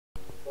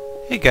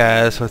Hey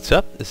guys, what's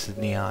up? This is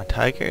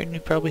NihonTiger, and you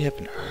probably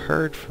haven't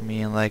heard from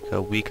me in like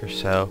a week or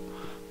so.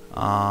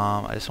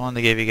 I just wanted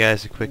to give you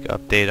guys a quick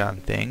update on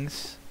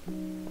things.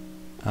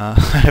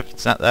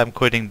 It's not that I'm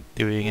quitting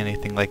doing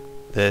anything like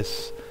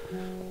this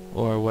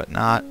or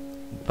whatnot,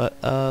 but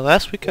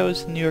last week I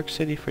was in New York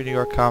City for New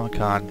York Comic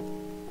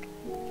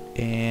Con,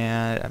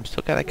 and I'm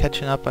still kind of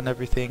catching up on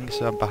everything,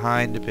 so I'm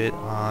behind a bit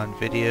on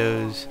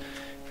videos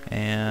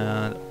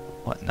and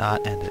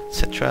whatnot and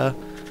etc.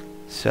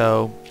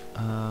 So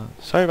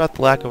sorry about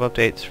the lack of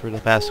updates for the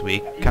past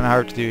week. Kind of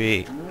hard to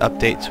do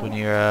updates when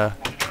you're a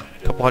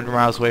couple hundred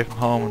miles away from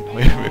home and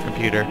away from your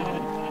computer.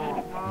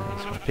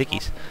 These my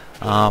piggies.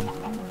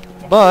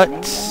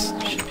 But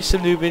should be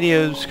some new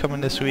videos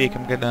coming this week.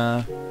 I'm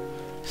gonna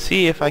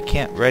see if I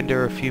can't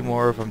render a few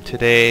more of them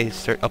today.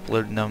 Start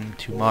uploading them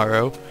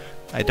tomorrow.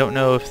 I don't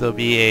know if it'll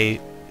be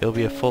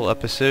a full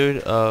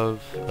episode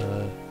of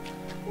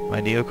my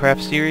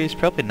NeoCraft series.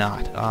 Probably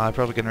not. I'm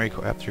probably gonna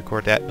have to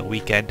record that in the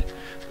weekend.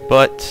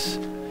 But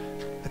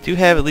I do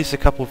have at least a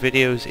couple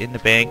videos in the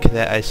bank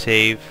that I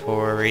save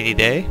for a rainy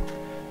day,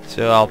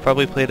 so I'll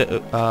probably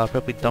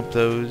probably dump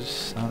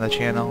those on the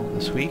channel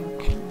this week.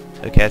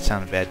 Okay, that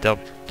sounded bad.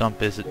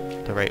 Dump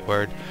isn't the right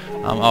word.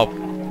 I'll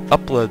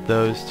upload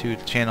those to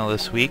the channel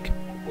this week.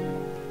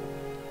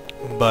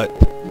 But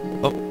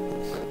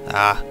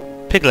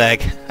pig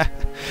leg.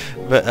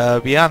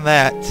 But beyond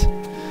that,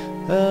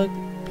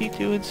 be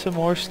doing some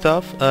more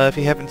stuff. If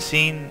you haven't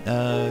seen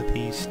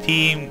the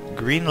Steam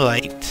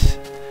greenlight,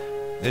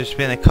 there's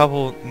been a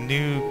couple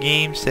new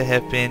games that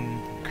have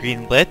been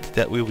greenlit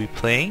that we'll be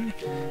playing.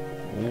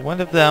 One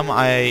of them,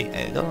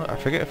 I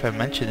forget if I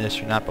mentioned this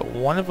or not, but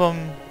one of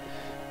them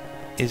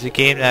is a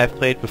game that I've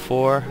played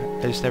before.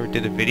 I just never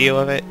did a video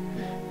of it,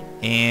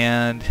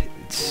 and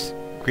it's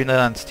greenlit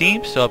on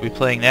Steam, so I'll be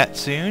playing that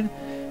soon.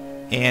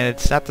 And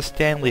it's not the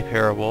Stanley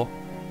Parable,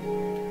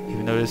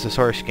 even though it is a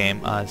source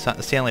game. It's not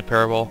the Stanley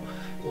Parable,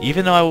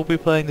 even though I will be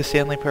playing the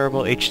Stanley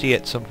Parable HD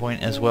at some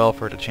point as well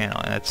for the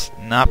channel. And it's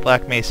not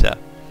Black Mesa,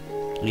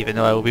 even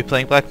though I will be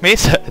playing Black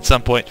Mesa at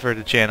some point for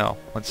the channel.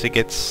 Once it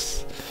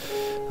gets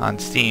on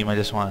Steam, I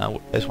just want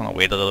to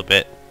wait a little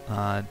bit.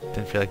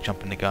 Didn't feel like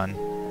jumping the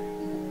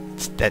gun.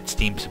 That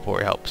Steam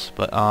support helps.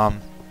 But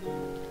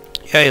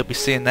yeah, you'll be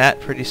seeing that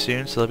pretty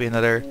soon. So there'll be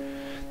another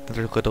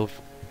little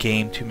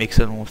game to mix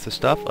in with the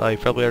stuff.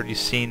 You've probably already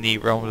seen the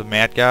Realm of the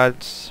Mad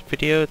Gods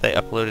video that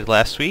I uploaded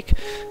last week.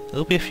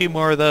 There'll be a few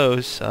more of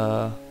those.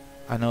 I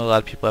know a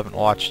lot of people haven't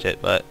watched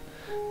it, but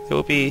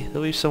there'll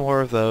be some more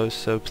of those.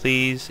 So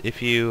please,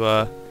 if you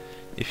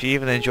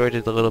even enjoyed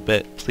it a little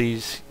bit,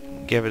 please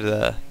give it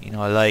a a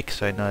like,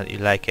 so I know that you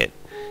like it.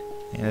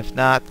 And if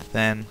not,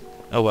 then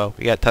oh well.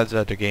 We got tons of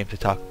other games to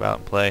talk about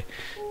and play.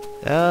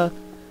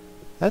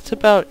 That's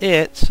about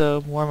it.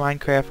 So more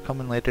Minecraft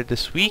coming later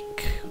this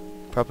week.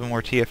 Probably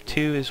more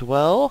TF2 as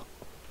well.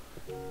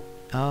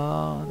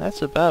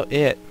 That's about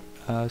it.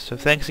 So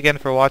thanks again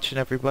for watching,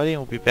 everybody, and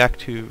we'll be back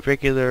to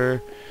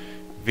regular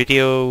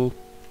video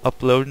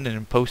uploading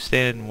and posting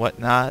and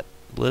whatnot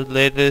a little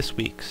later this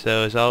week.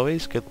 So as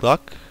always, good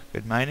luck,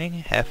 good mining,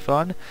 have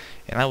fun,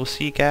 and I will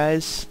see you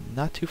guys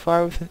not too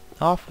far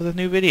off with a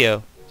new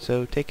video.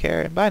 So take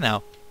care and bye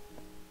now.